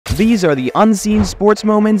These are the unseen sports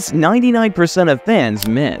moments 99% of fans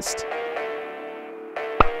missed.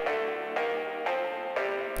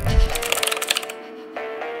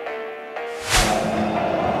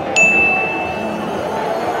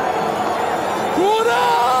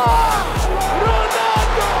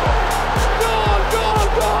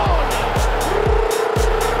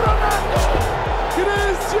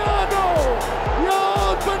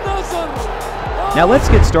 Now let's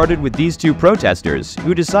get started with these two protesters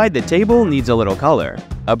who decide the table needs a little color.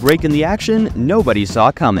 A break in the action nobody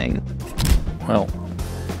saw coming. Well,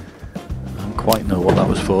 I don't quite know what that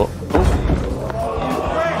was for.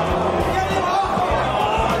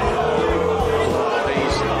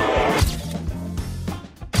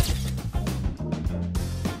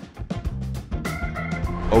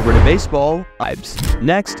 Over to baseball vibes.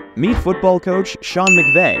 Next, meet football coach Sean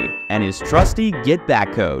McVay and his trusty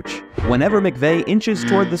get-back coach. Whenever McVay inches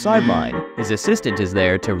toward the sideline, his assistant is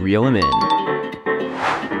there to reel him in.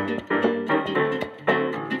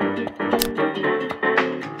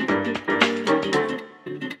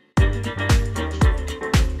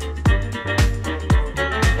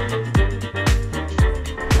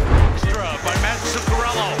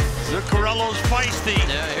 Zuccarello's feisty.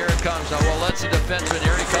 Yeah, here it comes. Oh, well, that's a defenseman.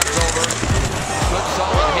 Here he comes over. Good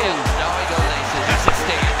solid hit. Now he goes and he says, just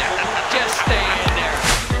stay in there. Just stay in there.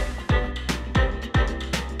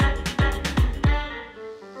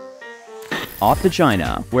 Off to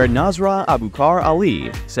China, where Nasra Abukar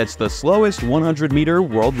Ali sets the slowest 100-meter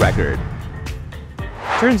world record.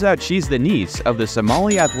 Turns out she's the niece of the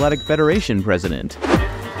Somali Athletic Federation president.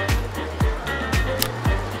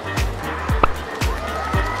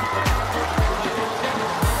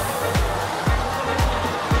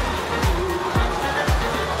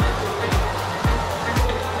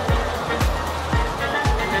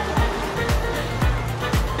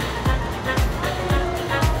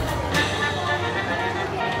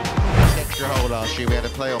 Last year we had a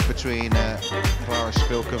playoff between Clara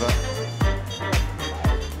Spilkova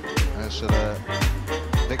and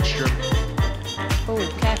Dickstrom. Oh,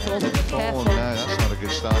 careful, careful. Oh no, that's not a good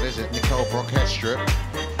start, is it? Nicole Brock-Hedstrup.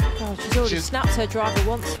 Oh, she's already snapped her driver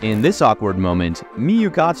once. In this awkward moment, Miyu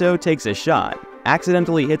Kato takes a shot,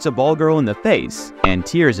 accidentally hits a ball girl in the face, and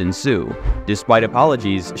tears ensue. Despite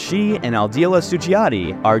apologies, she and Aldila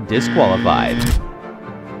Suciati are disqualified.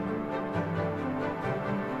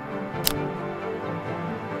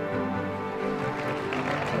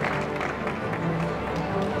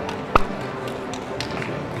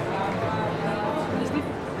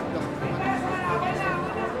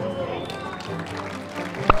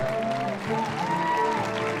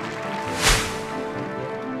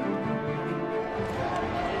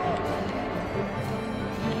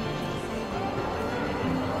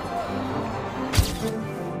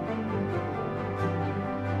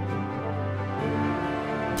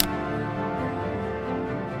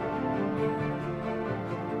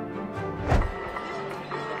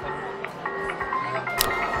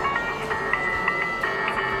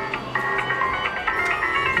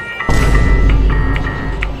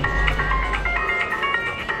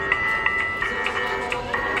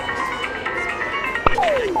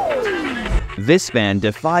 This fan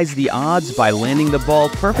defies the odds by landing the ball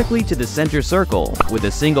perfectly to the center circle with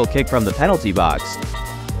a single kick from the penalty box.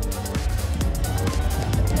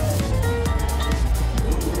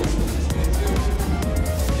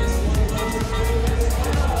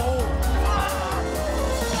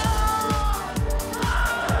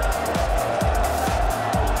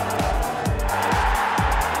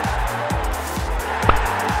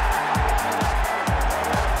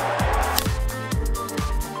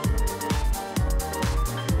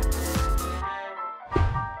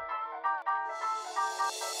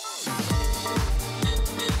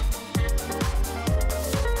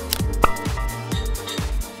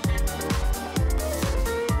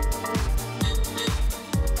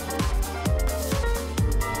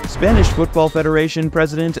 Spanish Football Federation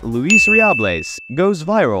President Luis Riables goes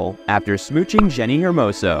viral after smooching Jenny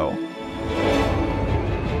Hermoso.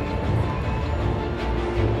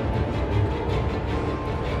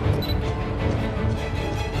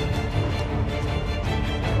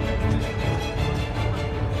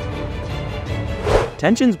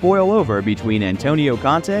 Tensions boil over between Antonio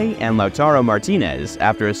Conte and Lautaro Martinez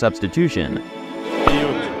after a substitution.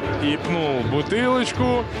 И пнул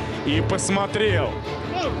бутылочку и посмотрел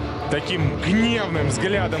таким гневным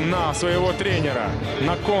взглядом на своего тренера,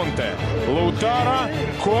 на Конте. Лаутаро,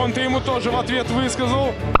 Конте ему тоже в ответ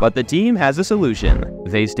высказал. But the team has a solution.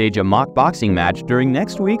 They stage a mock boxing match during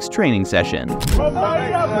next week's training session.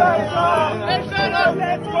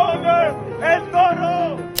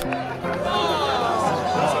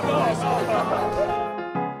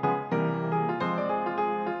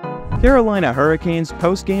 Carolina Hurricanes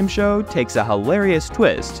post-game show takes a hilarious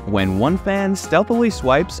twist when one fan stealthily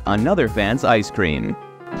swipes another fan's ice cream.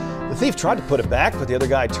 The thief tried to put it back, but the other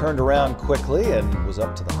guy turned around quickly and was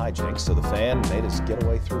up to the hijinks, so the fan made his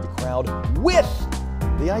getaway through the crowd with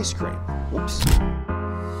the ice cream. Oops.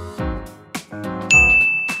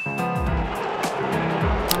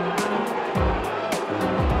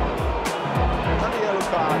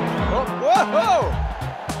 Whoa!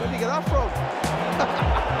 Where did you get that from?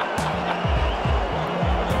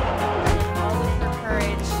 Always the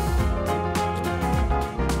courage.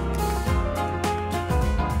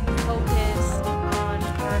 Focus on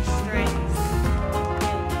your strengths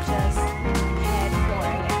and just head for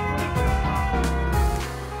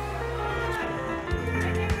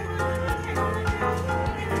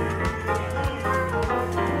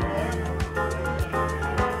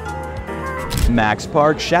Max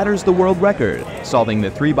Park shatters the world record, solving the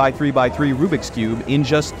 3x3x3 Rubik's Cube in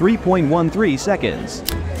just 3.13 seconds.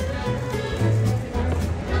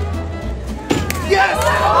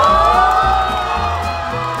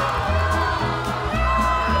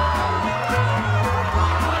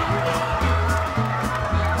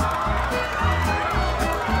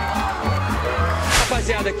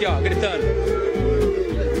 Rapaziada, aqui ó, gritando.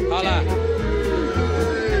 Olha lá.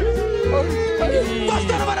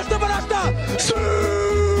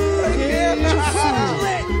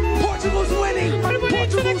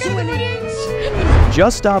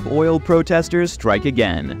 Just Stop Oil protesters strike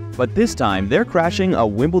again, but this time they're crashing a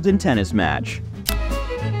Wimbledon tennis match.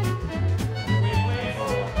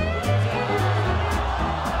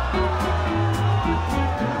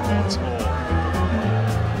 Once more.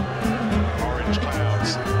 Orange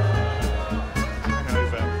clouds hang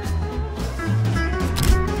over.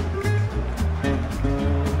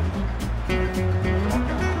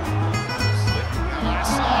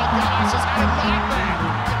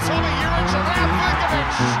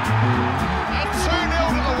 And 2-0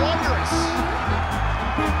 to the Wanderers.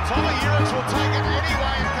 Tommy Uric will take it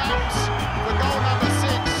anyway it comes for goal number 6.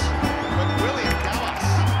 But William Gallas,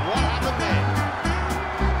 what happened there?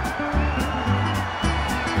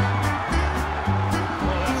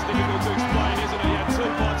 Well, that's difficult to explain, isn't it? He had 2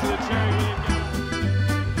 bites of the cherry, William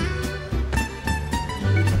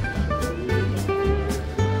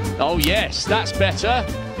Gallas. Oh yes, that's better.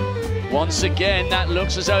 Once again, that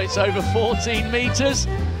looks as though it's over 14 meters.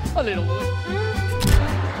 A little.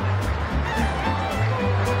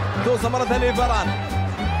 توصل مرة ثانية لفاران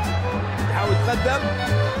يحاول يتقدم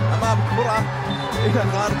أمام كرة إلى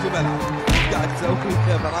خارج الملعب. قاعد تسوي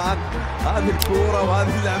يا فاران هذه الكرة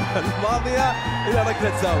وهذه اللعبة الماضية إلى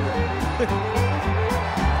ركلة زاوية.